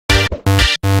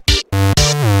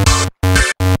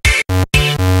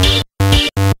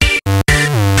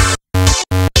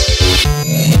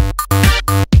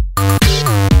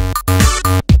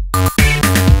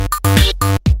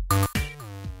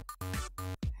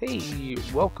Hey,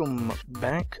 welcome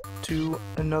back to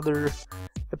another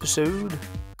episode of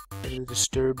the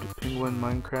Disturbed Penguin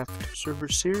Minecraft server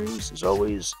series. As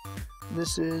always,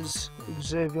 this is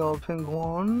Xavier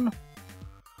Penguin.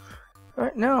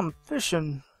 Right now I'm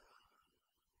fishing.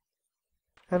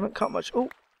 Haven't caught much. Oh!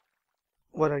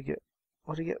 What'd I get?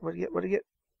 What'd I get?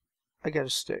 I got a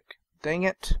stick. Dang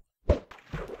it!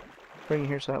 Bring it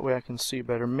here so that way I can see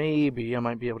better. Maybe I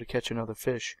might be able to catch another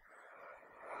fish.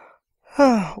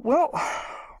 Well,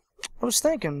 I was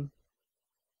thinking,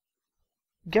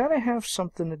 gotta have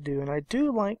something to do, and I do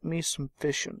like me some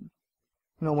fishing.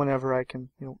 Whenever I can,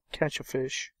 catch a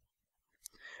fish.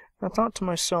 And I thought to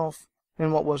myself,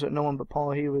 and what was it? No one but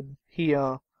Paul. He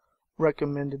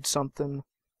recommended something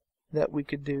that we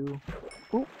could do.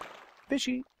 Ooh,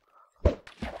 fishy.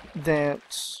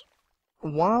 That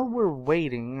while we're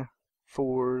waiting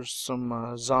for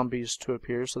some zombies to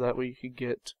appear, so that we could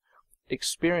get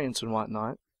experience and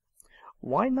whatnot,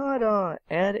 why not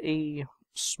add a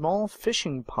small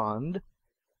fishing pond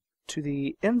to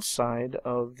the inside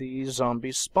of the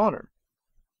zombie spawner?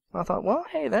 I thought, well,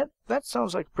 hey, that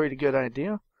sounds like a pretty good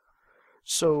idea.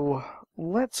 So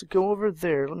let's go over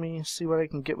there. Let me see what I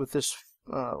can get with this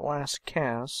last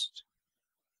cast.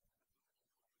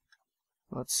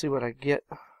 Let's see what I get.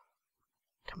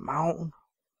 Come on.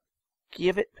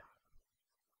 Give it.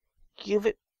 Give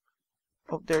it.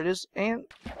 Oh, there it is, and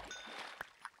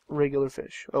regular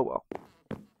fish. Oh well.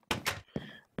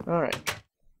 Alright.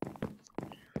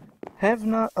 Have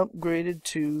not upgraded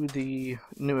to the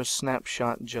newest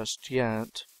Snapshot just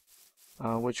yet,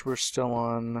 which we're still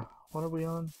on. What are we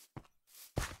on?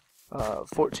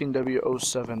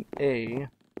 14W07A.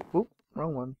 Oop,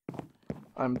 wrong one.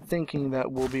 I'm thinking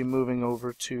that we'll be moving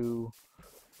over to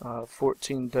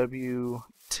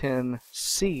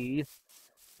 14W10C.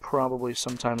 Probably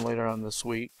sometime later on this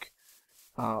week,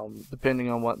 depending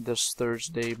on what this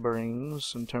Thursday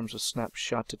brings in terms of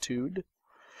snapshotitude.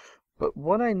 But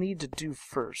what I need to do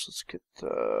first, let's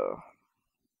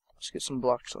get some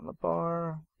blocks on the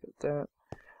bar. Get that.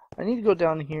 I need to go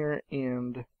down here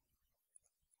and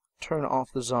turn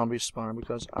off the zombie spawner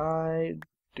because I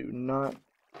do not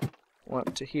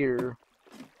want to hear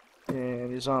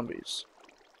any zombies.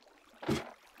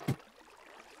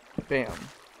 Bam,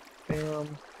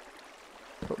 bam.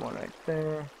 Put one right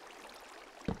there.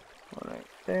 One right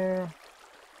there.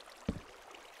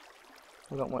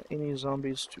 I don't want any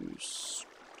zombies to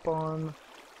spawn,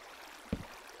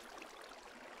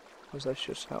 because that's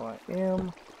just how I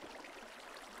am.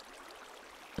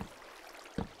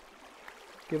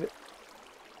 Give it.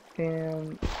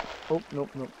 And... oh,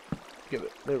 nope. Give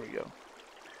it. There we go.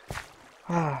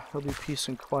 It'll be peace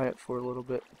and quiet for a little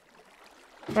bit.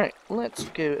 Alright, let's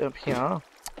go up here.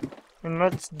 And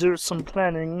let's do some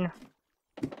planning.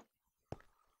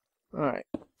 Alright,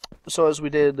 so as we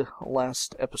did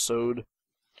last episode,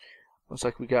 looks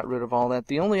like we got rid of all that.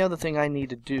 The only other thing I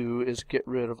need to do is get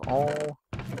rid of all...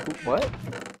 ooh, what?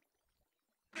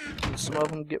 Did some of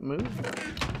them get moved?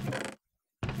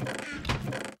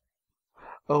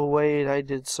 Oh wait, I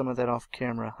did some of that off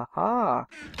camera. Haha!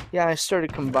 Yeah, I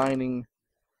started combining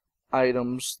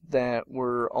items that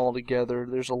were all together.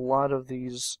 There's a lot of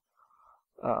these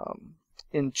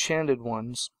enchanted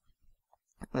ones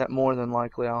that more than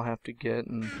likely I'll have to get,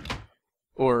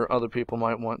 or other people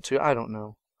might want to. I don't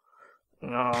know.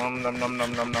 Nom, nom, nom,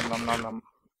 nom, nom, nom, nom, nom, nom.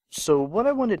 So what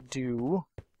I want to do,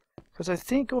 because I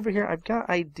think over here I've got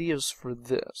ideas for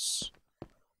this,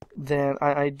 that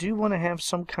I do want to have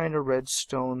some kind of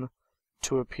redstone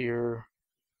to appear,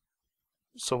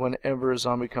 so whenever a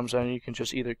zombie comes down, you can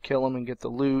just either kill them and get the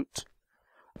loot,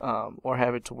 or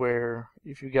have it to where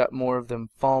if you got more of them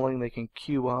falling, they can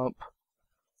queue up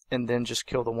and then just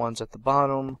kill the ones at the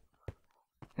bottom.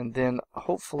 And then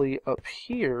hopefully up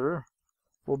here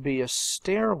will be a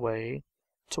stairway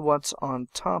to what's on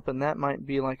top, and that might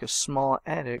be like a small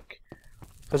attic,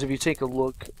 because if you take a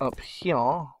look up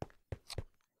here,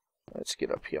 let's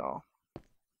get up here.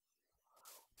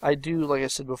 I do, like I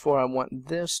said before, I want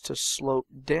this to slope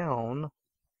down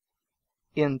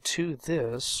into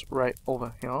this right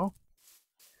over here,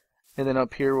 and then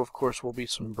up here of course will be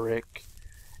some brick,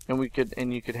 and you could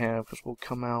have, because we'll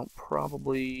come out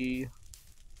probably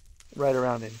right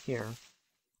around in here,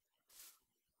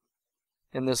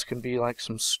 and this can be like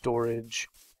some storage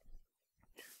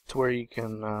to where you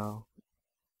can I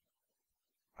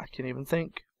can't even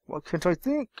think. What can't I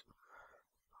think?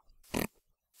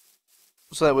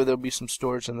 So that way there'll be some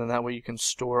storage, and then that way you can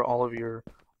store all of your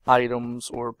items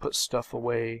or put stuff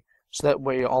away. So that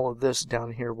way all of this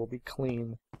down here will be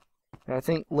clean. And I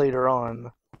think later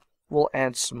on we'll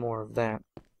add some more of that.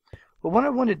 But what I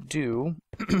want to do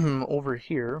over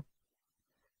here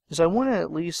is I want to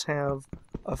at least have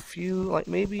a few, like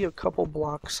maybe a couple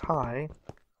blocks high,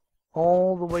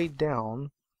 all the way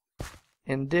down,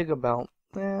 and dig about,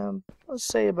 let's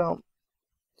say about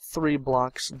 3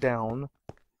 blocks down,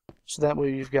 so that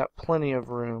way you've got plenty of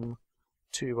room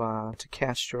to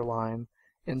cast your line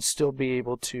and still be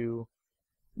able to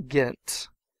get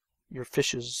your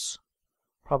fishes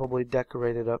probably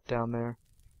decorated up down there.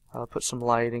 Put some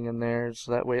lighting in there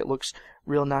so that way it looks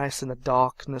real nice in the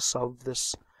darkness of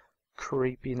this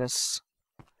creepiness.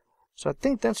 So I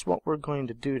think that's what we're going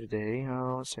to do today.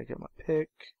 Let's see, I get my pick.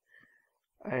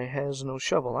 I has no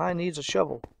shovel. I needs a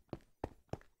shovel.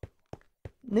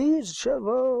 Needs a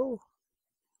shovel.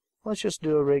 Let's just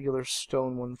do a regular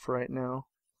stone one for right now.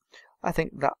 I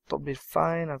think that'll be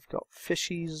fine. I've got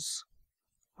fishies.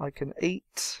 I can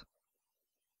eat.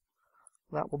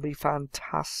 That will be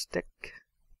fantastic.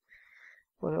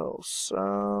 What else?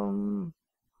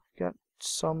 Got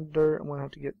some dirt. I'm gonna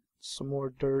have to get some more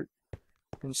dirt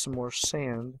and some more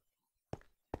sand.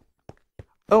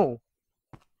 Oh,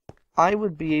 I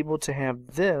would be able to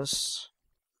have this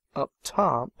up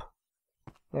top.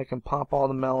 I can pop all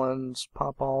the melons,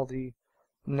 pop all the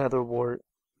nether wart,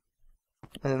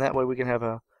 and then that way we can have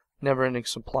a never-ending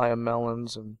supply of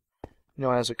melons. And you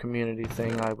know, as a community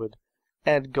thing, I would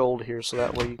add gold here so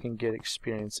that way you can get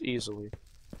experience easily.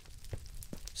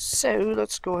 So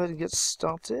let's go ahead and get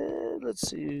started. Let's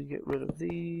see, get rid of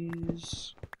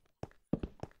these.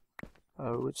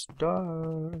 Oh, it's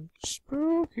dark,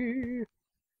 spooky.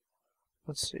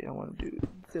 Let's see, I want to do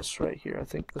this right here. I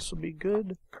think this will be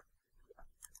good.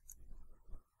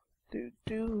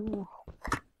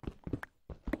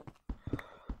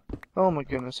 Oh my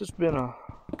goodness, it's been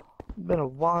a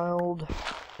wild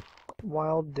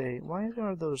day. Why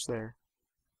are those there?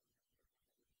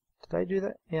 Did I do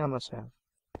that? Yeah, I must have.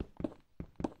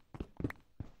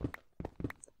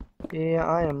 Yeah,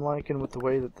 I am liking with the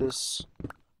way that this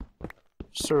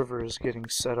server is getting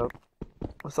set up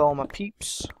with all my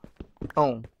peeps.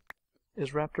 Oh,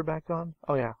 is Raptor back on?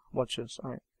 Oh yeah, watch this.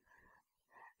 Alright.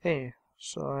 Hey,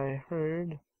 so I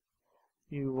heard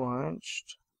you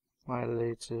watched my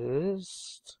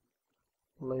latest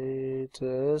video.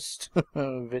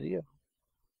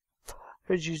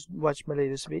 Heard you watched my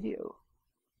latest video.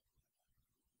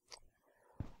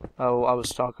 Oh, I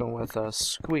was talking with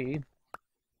Squee.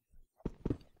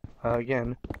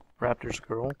 Again, Raptor's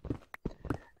girl.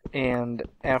 And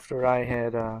after I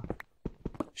had,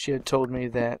 she had told me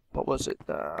that, what was it,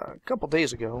 a couple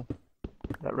days ago,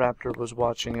 that Raptor was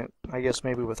watching it, I guess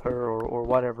maybe with her or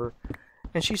whatever,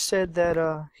 and she said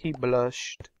that, he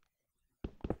blushed.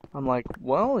 I'm like,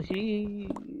 well,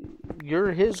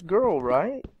 you're his girl,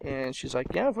 right? And she's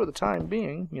like, yeah, for the time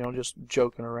being, you know, just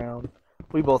joking around.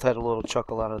 We both had a little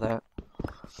chuckle out of that.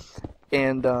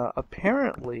 And,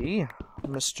 apparently,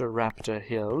 Mr. Raptor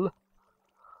Hill,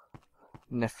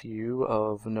 nephew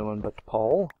of no one but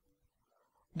Paul,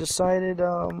 decided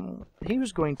he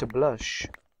was going to blush.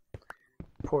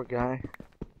 Poor guy.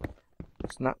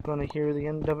 He's not going to hear the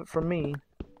end of it from me.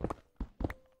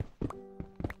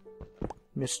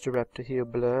 Mr. Raptor Hill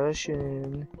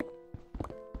blushing.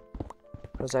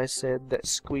 Because I said that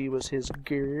Squee was his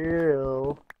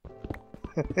girl.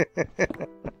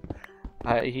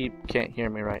 He can't hear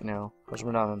me right now because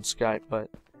we're not on Skype, but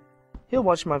he'll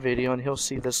watch my video and he'll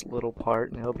see this little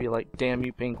part and he'll be like, damn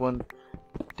you, Penguin.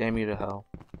 Damn you to hell.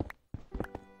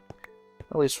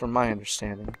 At least from my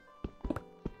understanding.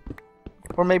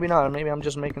 Or maybe not. Maybe I'm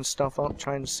just making stuff up,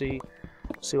 trying to see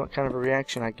what kind of a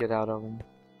reaction I get out of him.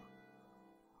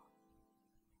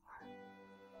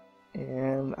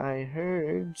 And I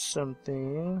heard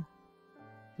something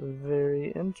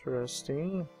very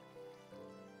interesting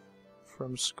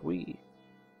from Squee.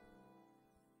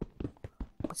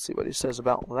 Let's see what he says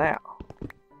about that.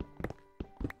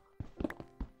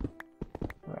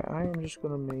 Alright, I am just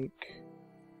going to make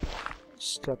a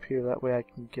step here, that way I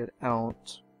can get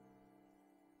out.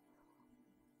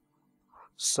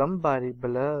 Somebody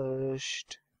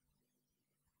blushed.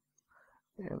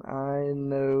 And I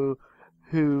know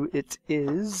who it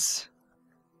is.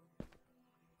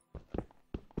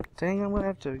 Dang, I'm going to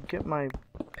have to get my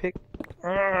pick.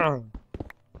 I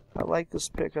like this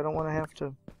pick. I don't want to have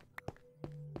to.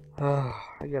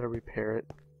 I gotta repair it.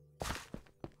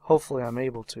 Hopefully I'm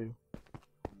able to.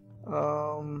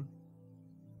 Do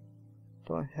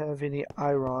I have any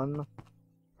iron?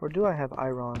 Or do I have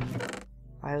iron?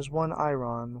 I has one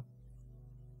iron.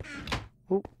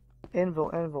 Oop.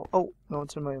 Anvil. Oh, no,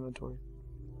 it's in my inventory.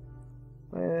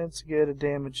 Let's get a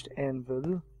damaged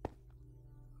anvil.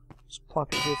 Just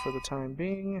plop it here for the time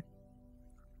being.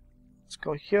 Let's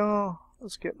go here.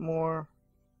 Let's get more.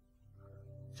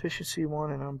 Efficiency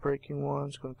 1 and unbreaking 1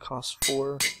 is going to cost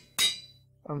 4.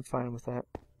 I'm fine with that.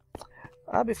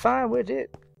 I'll be fine with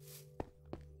it.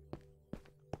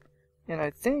 And I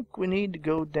think we need to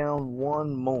go down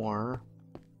one more.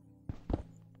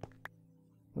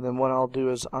 And then what I'll do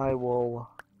is I will...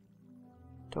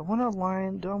 Do I want a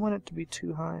line? Do I want it to be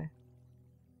too high?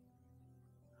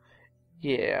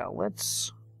 Yeah,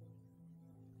 let's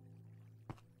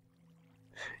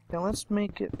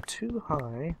make it too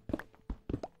high.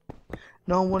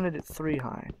 No, I wanted it 3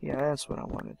 high. Yeah, that's what I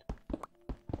wanted.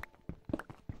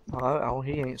 Oh,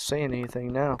 he ain't saying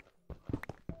anything now.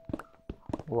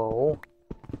 Lol.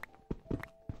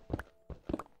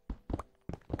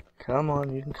 Come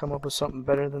on, you can come up with something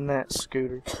better than that,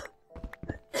 Scooter.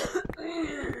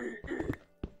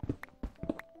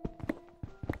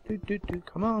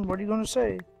 Come on, what are you gonna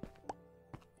say?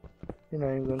 You're not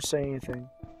even gonna say anything.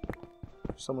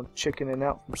 Someone chickening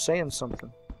out from saying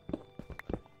something.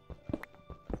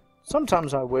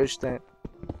 Sometimes I wish that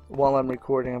while I'm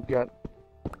recording I've got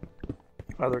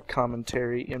other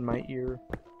commentary in my ear.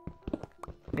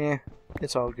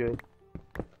 It's all good.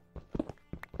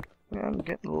 I'm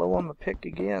getting low on the pick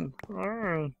again.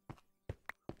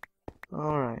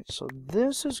 Alright, so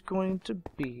this is going to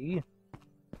be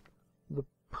the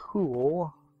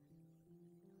pool.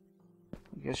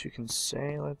 I guess you can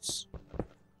say, let's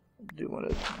do one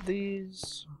of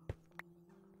these.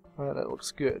 Alright, that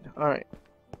looks good. Alright.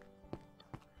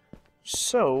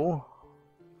 So,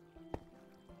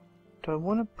 do I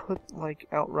want to put like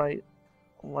outright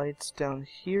lights down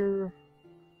here?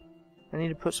 I need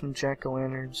to put some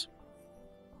jack-o'-lanterns.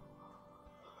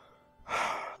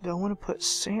 Do I want to put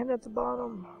sand at the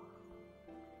bottom?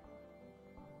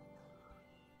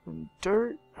 And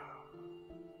dirt?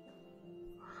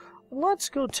 Let's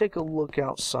go take a look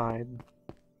outside.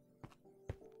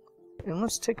 And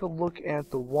let's take a look at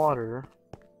the water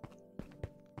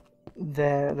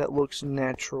that looks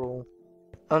natural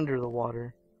under the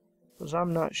water. Because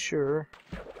I'm not sure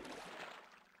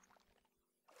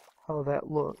how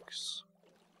that looks.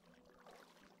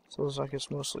 So it looks like it's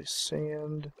mostly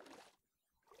sand.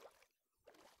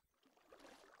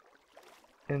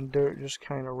 And dirt, just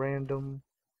kind of random.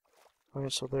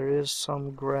 Alright, so there is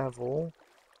some gravel.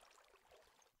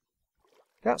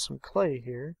 Got some clay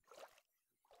here.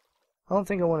 I don't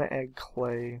think I want to add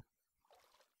clay.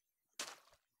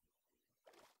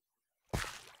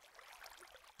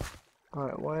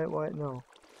 Alright, why, no.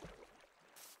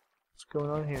 What's going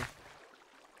on here?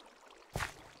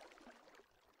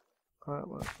 Alright,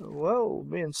 whoa,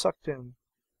 being sucked in.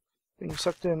 Being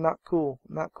sucked in, not cool.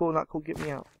 Not cool, not cool, get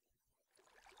me out.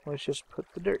 Let's just put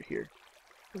the dirt here.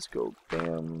 Let's go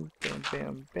bam, bam,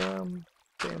 bam, bam,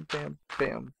 bam, bam,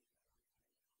 bam.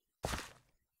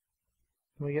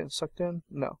 Am I getting sucked in?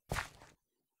 No.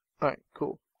 Alright,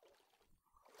 cool.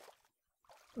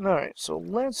 Alright, so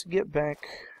let's get back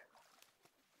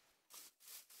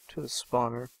to the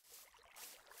spawner.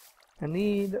 I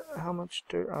need... how much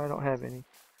dirt? I don't have any.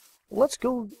 Let's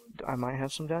go... I might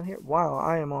have some down here. Wow,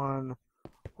 I am on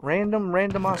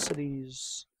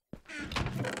randomosities.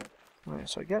 Alright,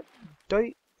 so I got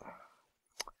dirt.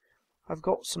 I've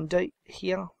got some dirt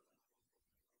here.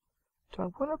 Do I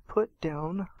want to put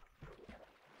down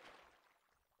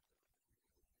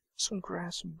some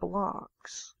grass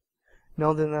blocks?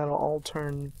 No, then that'll all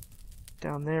turn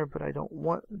down there, but I don't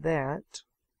want that.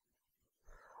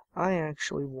 I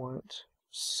actually want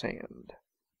sand.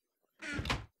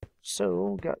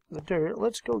 So, got the dirt.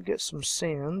 Let's go get some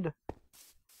sand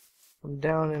from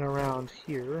down and around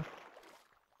here.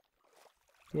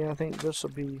 Yeah, I think this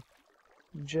will be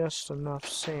just enough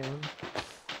sand.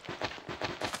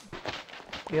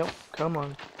 Yep, come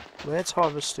on. Let's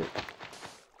harvest it.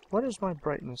 What is my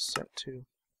brightness set to?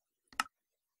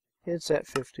 It's at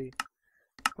 50.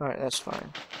 Alright, that's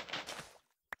fine.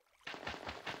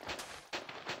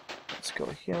 Let's go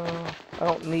here. I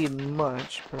don't need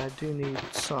much, but I do need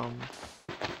some.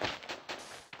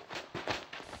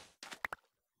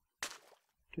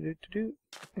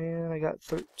 And I got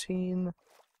 13.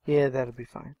 Yeah, that'll be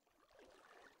fine.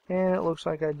 And it looks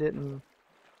like I didn't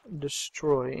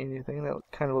destroy anything. That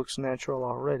kind of looks natural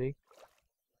already.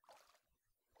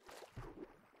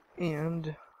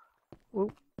 And...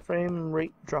 whoop, frame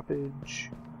rate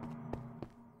droppage.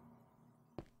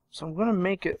 So I'm going to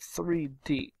make it 3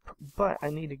 deep, but I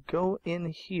need to go in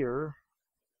here.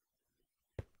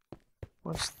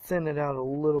 Let's thin it out a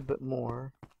little bit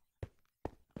more.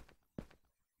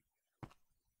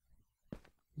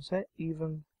 Is that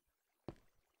even?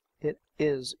 It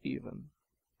is even.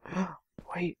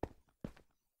 Wait.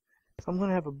 If I'm going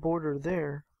to have a border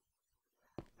there,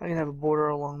 I can have a border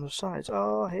along the sides.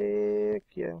 Oh, heck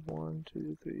yeah. 1,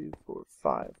 2, 3, 4,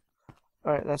 5.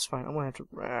 Alright, that's fine. I'm gonna have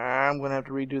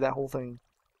to redo that whole thing.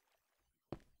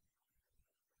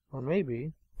 Or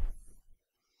maybe.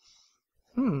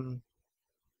 I'll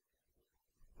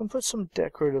put some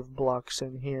decorative blocks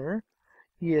in here.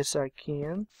 Yes, I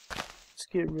can. Let's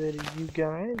get rid of you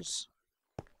guys.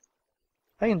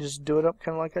 I can just do it up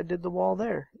kind of like I did the wall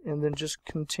there. And then just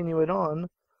continue it on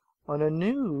a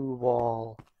new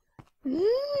wall.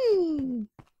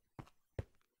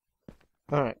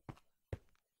 Alright.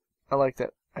 I like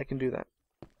that. I can do that.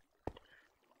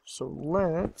 So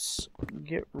let's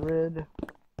get rid...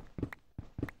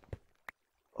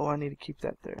 Oh, I need to keep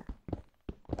that there.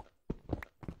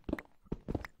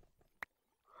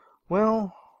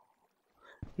 Well,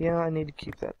 yeah, I need to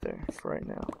keep that there for right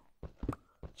now.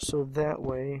 So that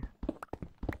way...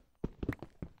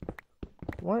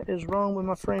 What is wrong with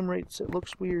my frame rates? It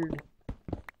looks weird.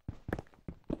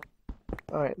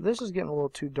 Alright, this is getting a little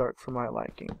too dark for my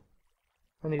liking.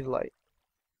 I need light.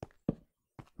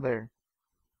 There.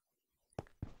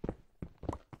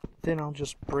 Then I'll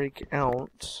just break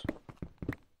out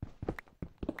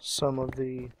some of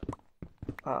the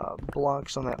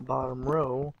blocks on that bottom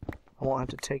row. I won't have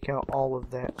to take out all of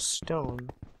that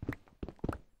stone.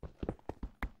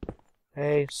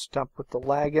 Hey, stop with the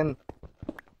lagging.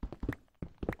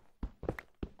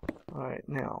 Alright,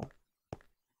 now.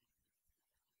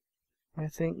 I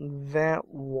think that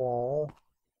wall...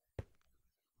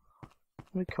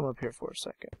 Let me come up here for a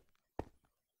second.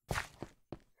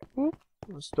 Whoop.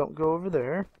 Let's don't go over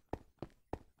there.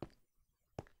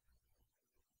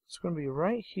 It's going to be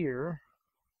right here.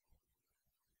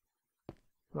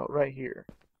 No, right here.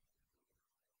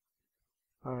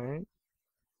 Alright.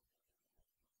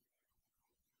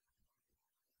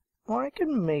 Well, I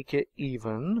can make it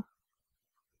even.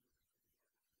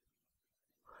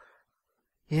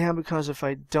 Yeah, because if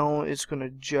I don't, it's going to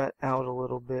jut out a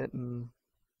little bit, and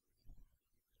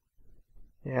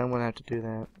yeah, I'm going to have to do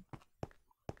that.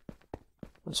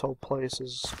 This whole place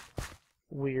is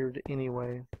weird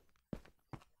anyway.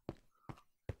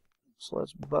 So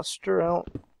let's bust her out.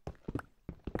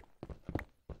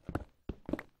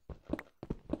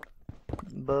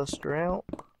 Bust her out.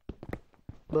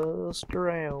 Bust her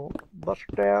out. Bust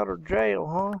her out of jail,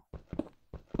 huh?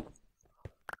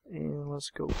 And let's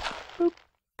go. Boop.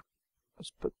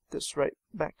 Let's put this right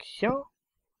back here.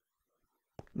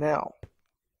 Now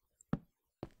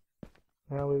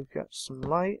we've got some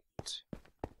light.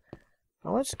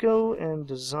 Now let's go and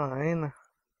design.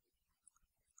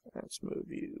 Let's move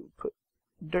you. Put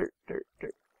dirt, dirt,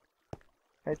 dirt.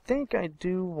 I think I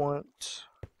do want...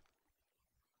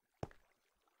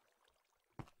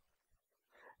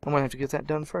 I'm gonna have to get that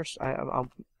done first. I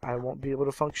won't be able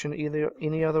to function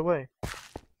any other way.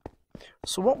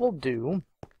 So what we'll do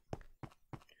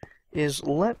is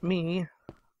let me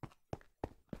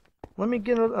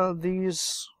get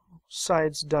these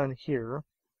sides done here,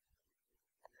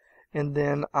 and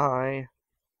then I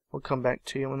will come back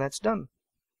to you when that's done.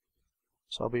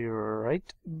 So I'll be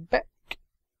right back.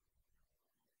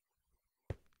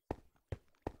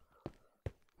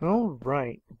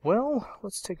 Alright, well,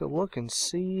 let's take a look and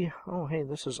see. Oh, hey,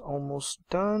 this is almost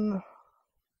done.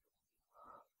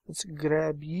 Let's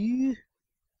grab you.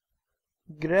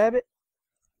 Grab it.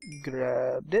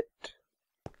 Grabbed it.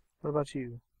 What about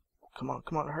you? Come on,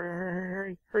 come on,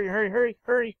 hurry, hurry, hurry, hurry,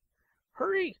 hurry,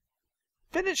 hurry.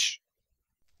 Finish.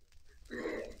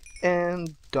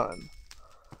 And done.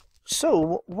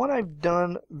 So, what I've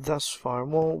done thus far,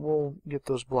 we'll get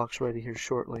those blocks ready here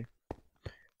shortly.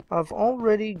 I've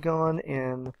already gone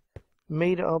and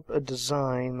made up a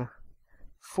design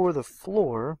for the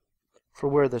floor, for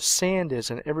where the sand is,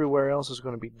 and everywhere else is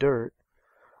going to be dirt.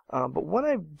 But what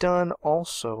I've done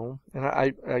also, and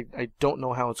I don't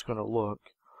know how it's going to look,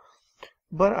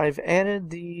 but I've added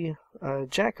the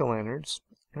jack-o'-lanterns,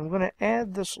 and I'm going to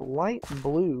add this light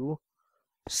blue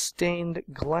stained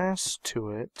glass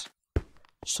to it,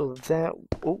 so that,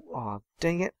 oh,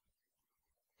 dang it,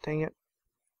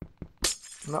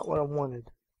 not what I wanted.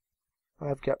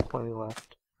 I've got plenty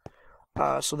left.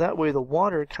 So that way the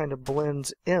water kind of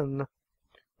blends in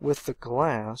with the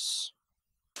glass,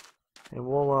 and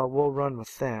we'll run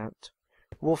with that.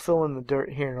 We'll fill in the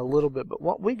dirt here in a little bit, but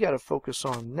what we got to focus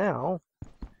on now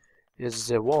is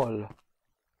the wall.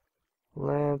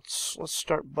 Let's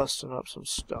start busting up some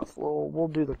stuff. We'll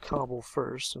do the cobble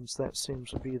first, since that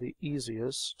seems to be the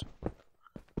easiest.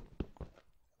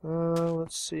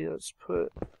 Let's see. Let's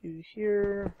put you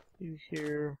here. You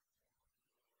here.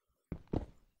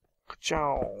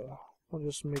 Ka-chow. We'll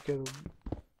just make it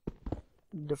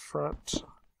the front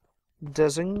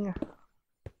design.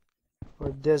 or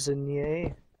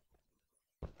désigner.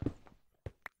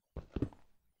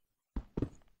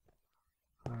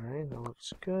 Alright, that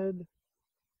looks good.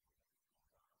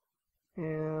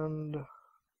 And I'm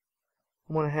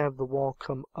going to have the wall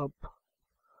come up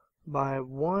by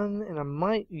 1, and I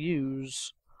might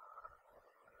use...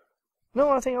 No,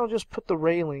 I think I'll just put the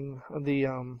railing, the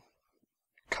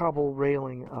cobble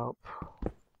railing up.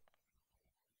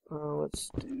 Let's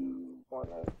do one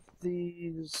of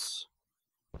these.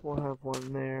 We'll have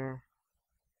one there.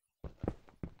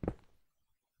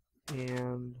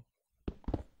 And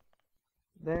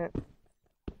that.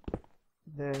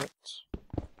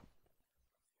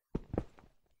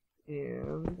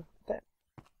 And that.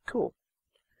 Cool.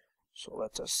 So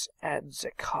let us add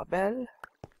the cobble.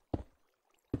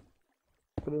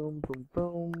 Boom, boom,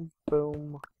 boom,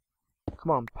 boom.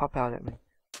 Come on, pop out at me.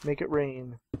 Make it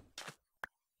rain.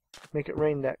 Make it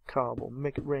rain that cobble.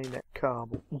 Make it rain that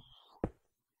cobble. Oof.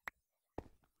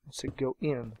 Let's go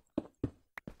in.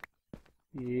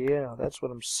 Yeah, that's what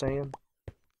I'm saying.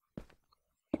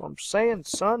 That's what I'm saying,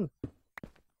 son.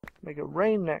 Make it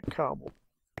rain that cobble.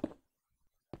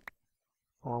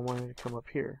 Oh, I wanted to come up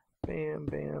here. Bam,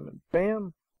 bam, and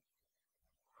bam.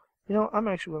 You know, I'm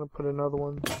actually going to put another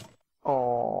one.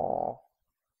 Oh,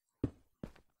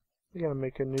 we gotta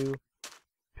make a new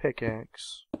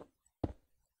pickaxe.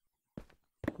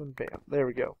 And bam, there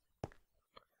we go.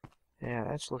 Yeah,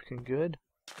 that's looking good.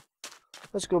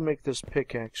 Let's go make this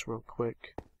pickaxe real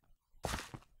quick.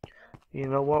 You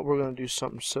know what? We're gonna do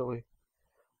something silly.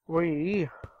 Yeah,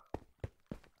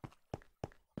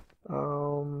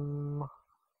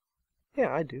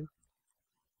 I do.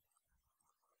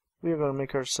 We are gonna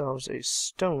make ourselves a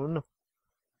stone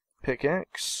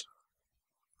pickaxe,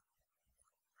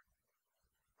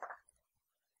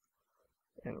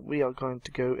 and we are going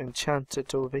to go enchant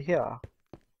it over here.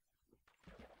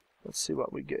 Let's see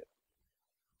what we get.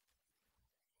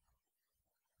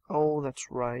 Oh, that's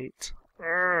right.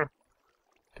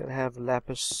 Gotta have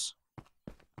lapis.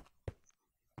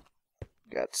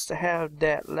 Gots to have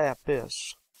that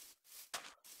lapis.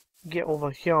 Get over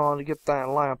here to get that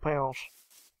lapis.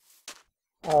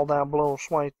 All that blue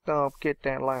swiped up, get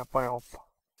that lamp off.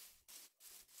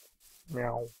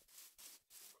 Meow.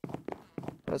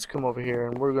 Let's come over here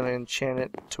and we're going to enchant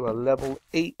it to a level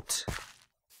 8.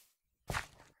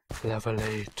 Level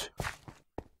 8.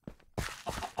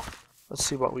 Let's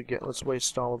see what we get. Let's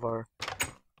waste all of our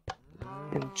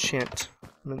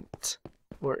enchantment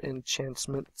or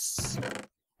enchantments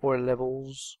or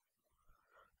levels.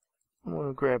 I'm going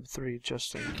to grab 3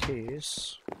 just in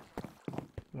case.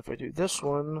 If I do this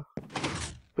one,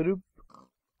 ba-doop,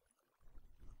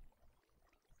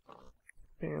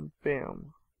 bam,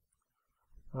 bam.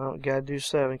 Oh, gotta do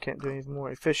 7, can't do anything more.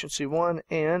 Efficiency 1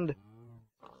 and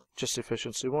just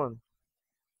efficiency 1.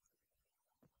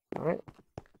 Alright.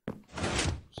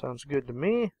 Sounds good to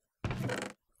me.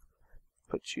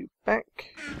 Put you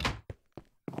back.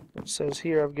 It says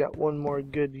here I've got one more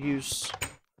good use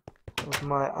of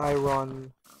my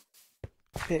iron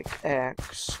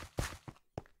pickaxe.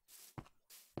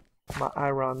 My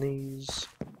ironies.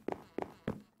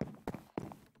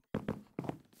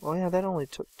 Oh yeah, that only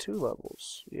took 2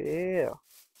 levels. Yeah.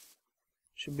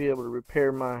 Should be able to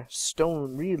repair my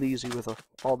stone real easy with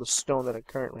all the stone that I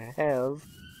currently have.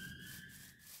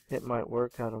 It might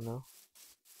work, I don't know.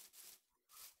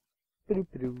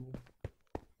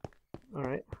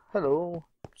 Alright, hello.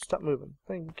 Stop moving.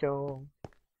 Thank you.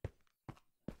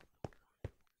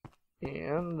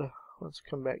 And let's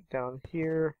come back down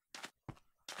here.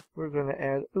 We're going to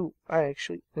add... Ooh, I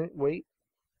actually... Wait.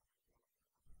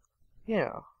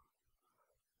 Yeah.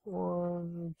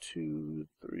 1, 2,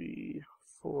 3,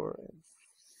 4, and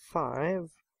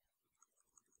 5.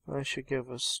 That should give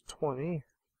us 20.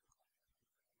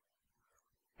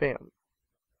 Bam.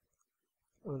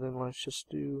 And then let's just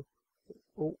do...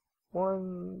 Oh,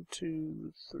 1,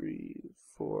 2, 3,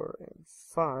 4, and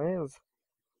 5.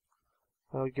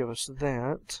 That'll give us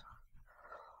that.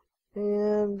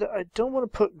 And I don't want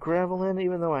to put gravel in,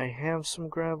 even though I have some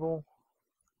gravel.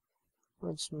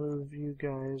 Let's move you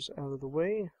guys out of the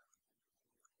way.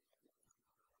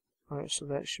 Alright, so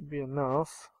that should be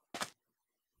enough.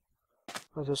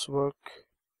 Let us work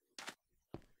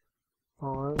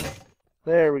on...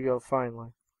 There we go, finally.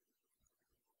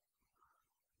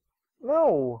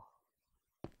 No!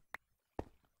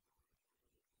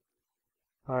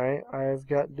 Alright, I've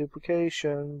got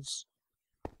duplications.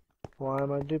 Why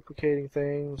am I duplicating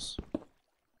things?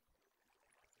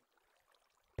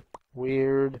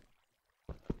 Weird.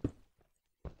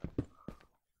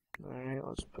 Alright,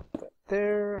 let's put that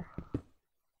there.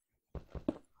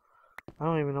 I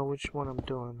don't even know which one I'm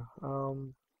doing.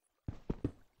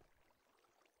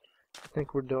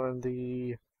 think we're doing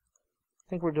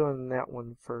that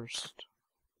one first.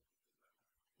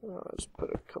 Let's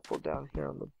put a couple down here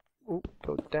on the. Oh,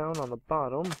 go down on the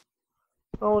bottom.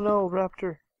 Oh no,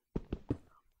 Raptor!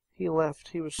 He left.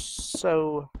 He was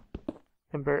so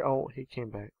embarrassed. Oh, he came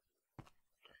back.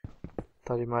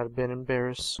 Thought he might have been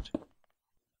embarrassed.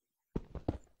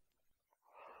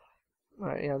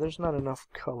 Alright, yeah, there's not enough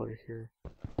color here.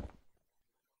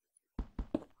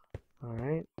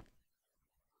 Alright.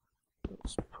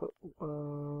 Let's put,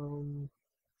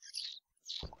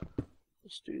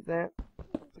 let's do that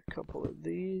with a couple of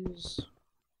these.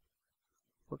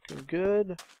 Looking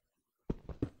good.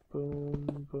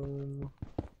 Boom, boom,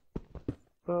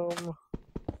 boom.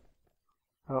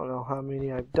 I don't know how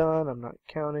many I've done, I'm not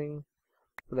counting,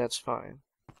 but that's fine.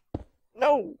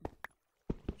 No!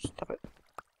 Stop it.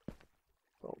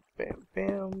 Oh, bam,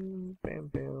 bam, bam,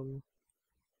 bam.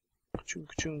 Ka-chung,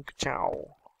 ka-chung,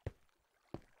 ka-chow.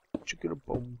 Chicka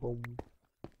boom, boom.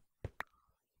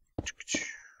 Chicka-choo.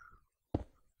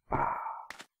 Ah.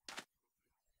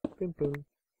 Boom, boom,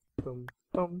 boom,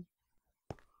 boom.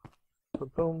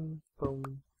 Boom, boom,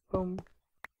 boom, boom.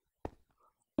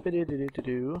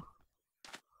 Ba-do-do-do-do-do.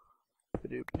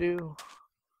 Ba-do-ba-do.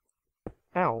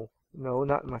 Ow. No,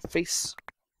 not in my face.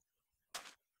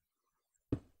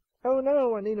 Oh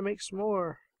no, I need to make some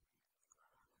more.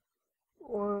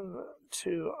 1,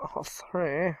 2,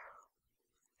 3.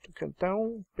 Come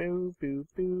down. Boo, boo,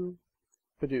 boo.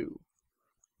 Ba-do.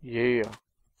 Yeah.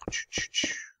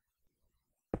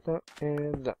 That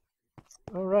and that.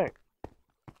 Alright.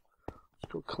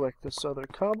 Let's go collect this other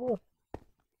cobble.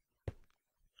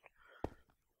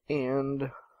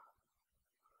 And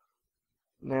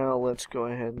now let's go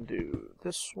ahead and do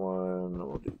this one.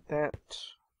 We'll do that.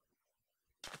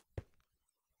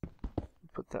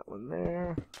 Put that one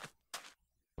there.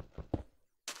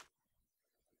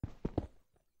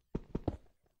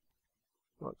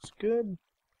 Looks good.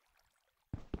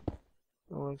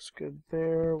 That looks good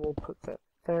there. We'll put that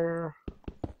there.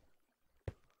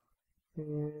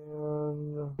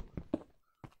 And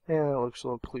yeah, it looks a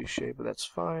little cliche, but that's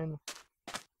fine.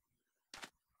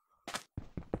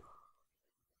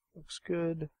 Looks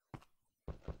good.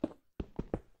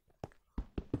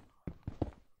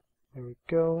 There we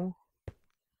go.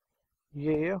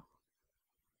 Yeah.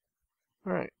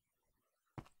 Alright.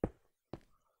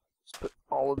 Let's put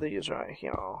all of these right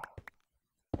here.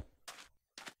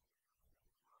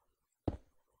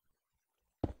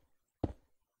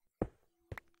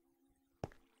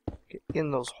 Get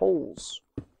in those holes,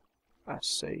 I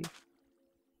say.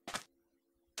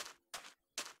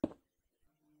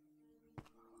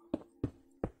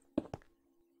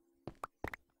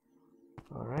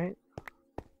 Alright.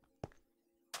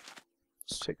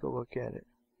 Let's take a look at it.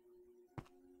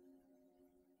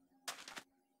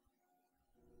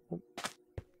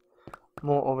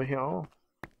 More over here.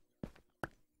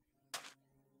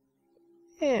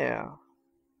 Yeah.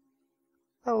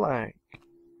 I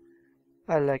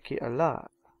like it a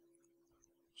lot.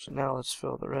 So now let's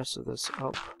fill the rest of this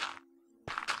up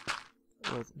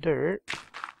with dirt.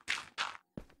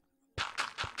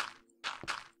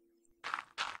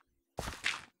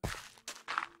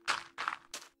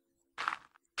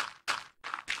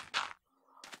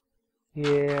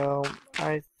 Yeah,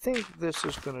 I think this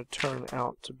is going to turn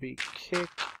out to be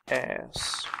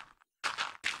kick-ass.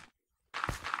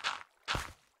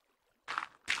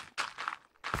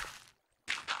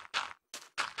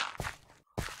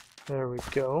 There we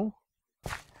go.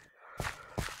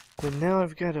 But now I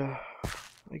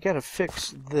gotta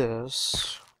fix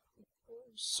this.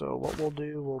 So what we'll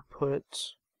do, we'll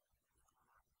put,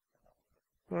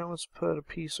 now let's put a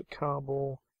piece of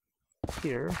cobble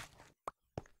here.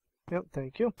 Yep,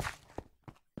 thank you.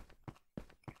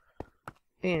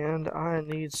 And I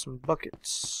need some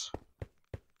buckets.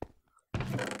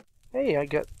 Hey, I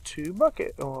got 2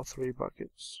 buckets. Oh, 3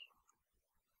 buckets.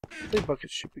 3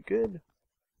 buckets should be good.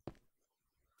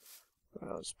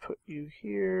 Let's put you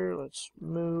here. Let's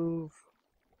move.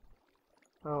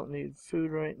 I don't need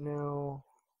food right now.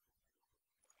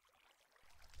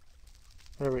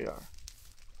 There we are.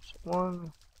 So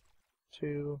 1,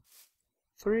 2,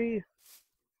 3.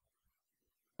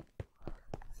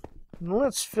 And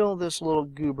let's fill this little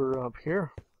goober up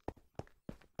here.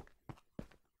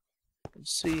 And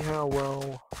see how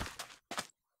well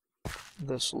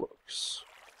this looks.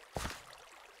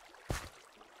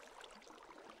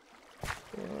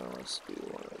 Yeah, let's do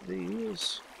one of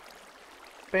these.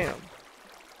 Bam.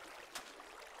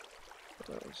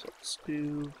 Let's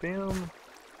do bam,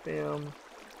 bam,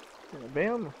 and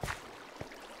bam.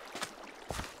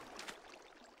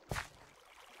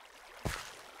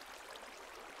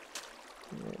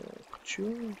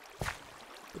 Choo.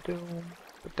 Ba-doom.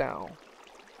 Ba-dow.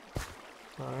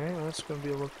 Alright, that's gonna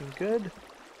be looking good.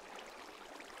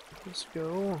 Let's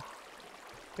go.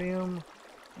 Bam.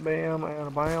 Bam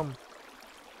and bam.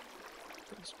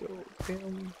 Let's go.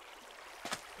 Bam.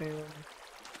 Bam.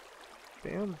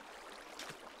 Bam.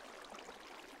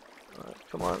 Alright,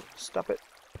 come on. Stop it.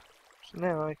 So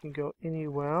now I can go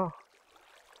anywhere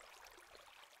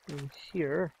in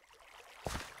here.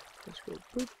 Let's go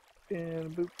boop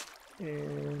and boop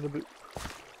and a boop.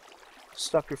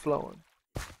 Stop your flowing.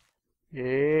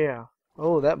 Yeah.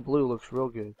 Oh, that blue looks real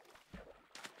good.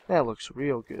 That looks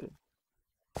real good.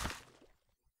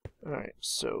 Alright,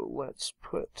 so let's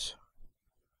put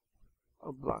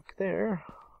a block there.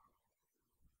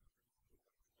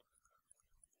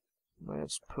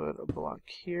 Let's put a block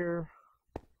here.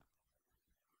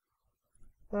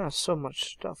 So much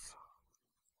stuff.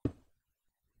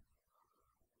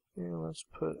 Yeah, let's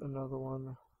put another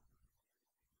one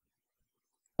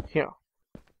here.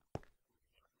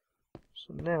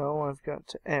 So now I've got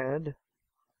to add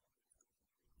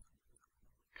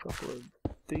a couple of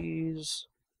these.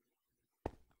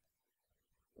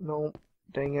 No,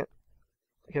 dang it.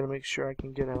 I gotta make sure I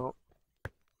can get out.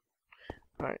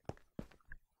 Alright.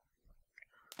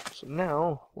 So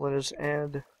now, let us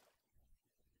add...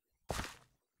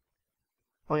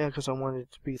 Oh yeah, because I wanted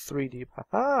it to be 3D.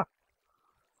 Haha!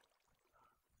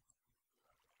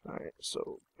 Alright,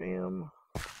 so, bam.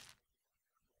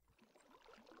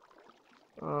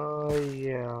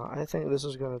 Yeah, I think this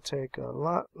is going to take a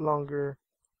lot longer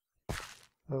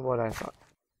than what I thought.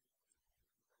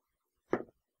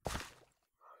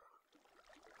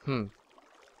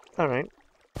 Alright.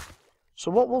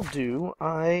 So what we'll do,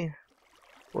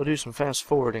 we'll do some fast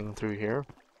forwarding through here.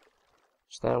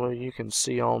 So that way you can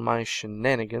see all my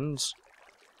shenanigans.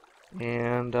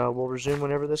 And we'll resume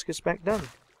whenever this gets back done.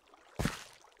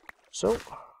 So,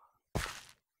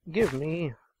 give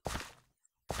me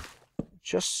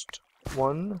just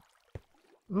one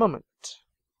moment.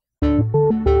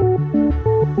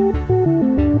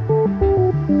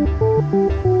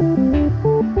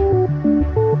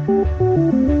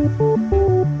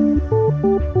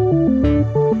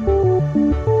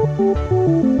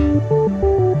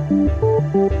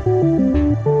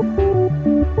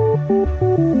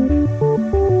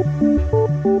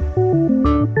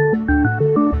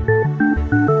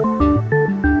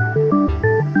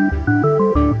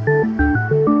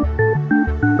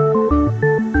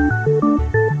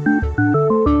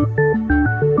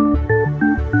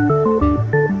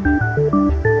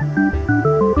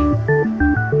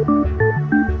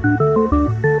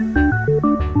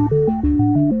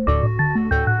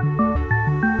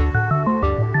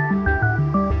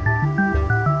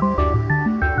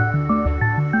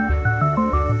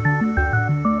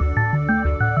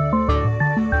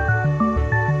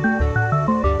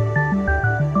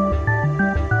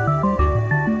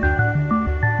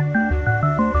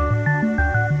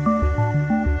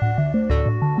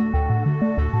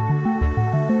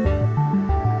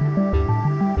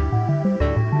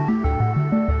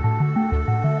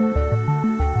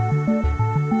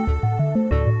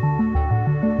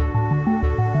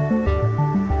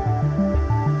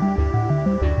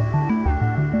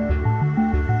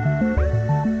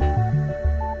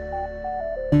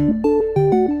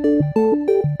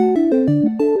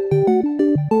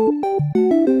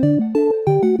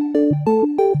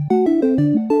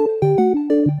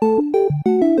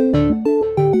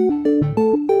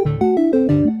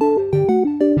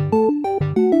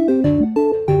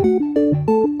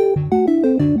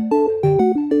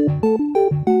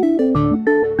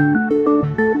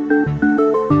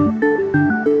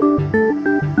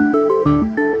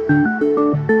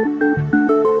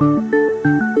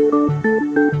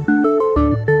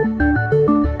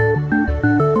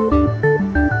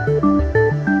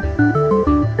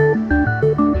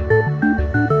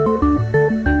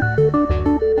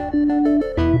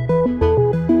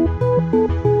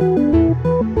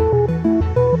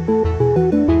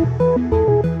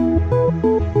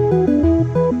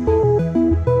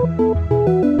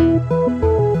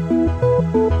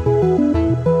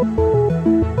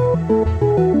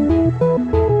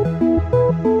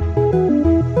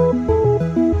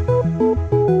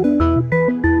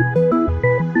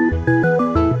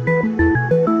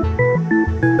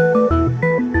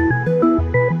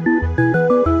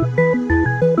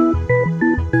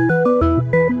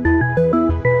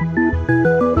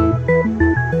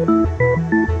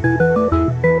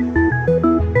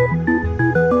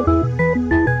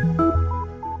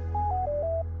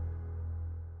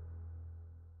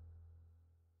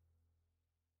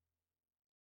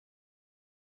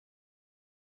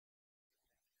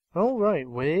 Alright,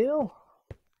 well,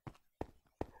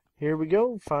 here we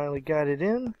go. Finally got it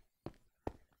in.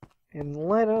 And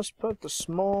let us put the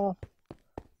small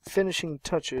finishing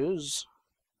touches.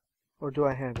 Or do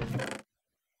I have any?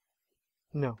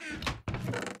 No.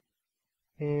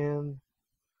 And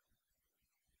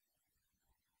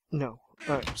no.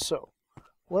 Alright, so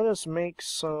let us make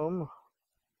some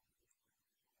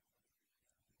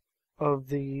of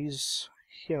these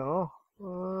here.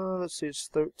 Let's see, it's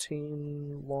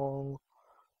 13 long.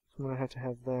 So I'm going to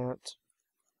have that.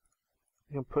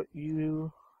 I'm going to put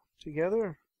you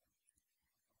together.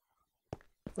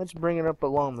 Let's bring it up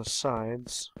along the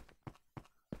sides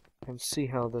and see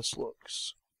how this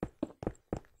looks.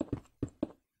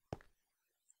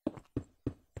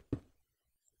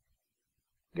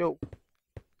 Go.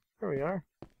 There we are.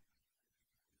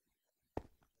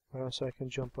 So I can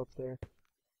jump up there.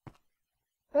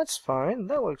 That's fine.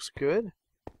 That looks good.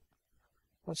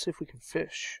 Let's see if we can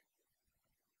fish.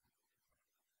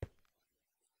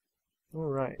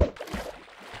 Alright.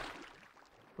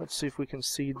 Let's see if we can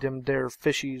see them there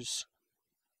fishies.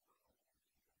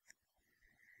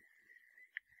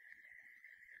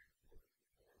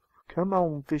 Come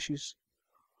on, fishies.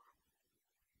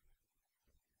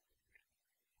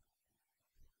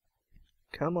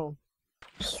 Come on.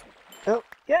 Oh,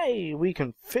 yay! We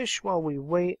can fish while we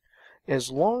wait. As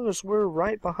long as we're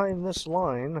right behind this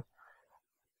line.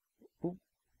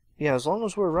 Yeah, as long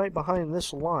as we're right behind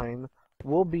this line,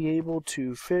 we'll be able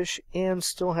to fish and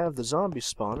still have the zombie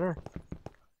spawner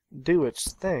do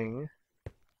its thing.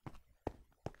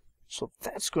 So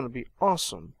that's going to be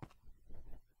awesome.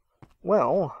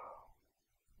 Well,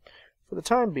 for the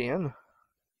time being,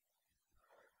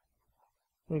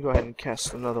 let me go ahead and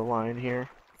cast another line here.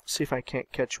 See if I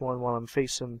can't catch one while I'm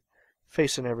facing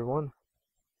everyone.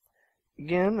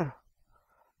 Again, I'd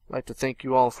like to thank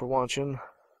you all for watching.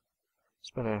 It's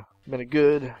been a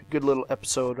good little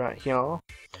episode right here.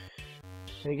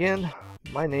 And again,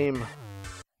 my name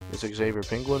is Xavier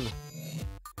Penguin,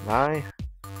 and I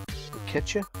will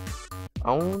catch you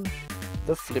on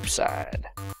the flip side.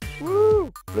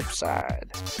 Woo! Flip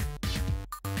side.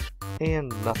 And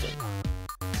nothing.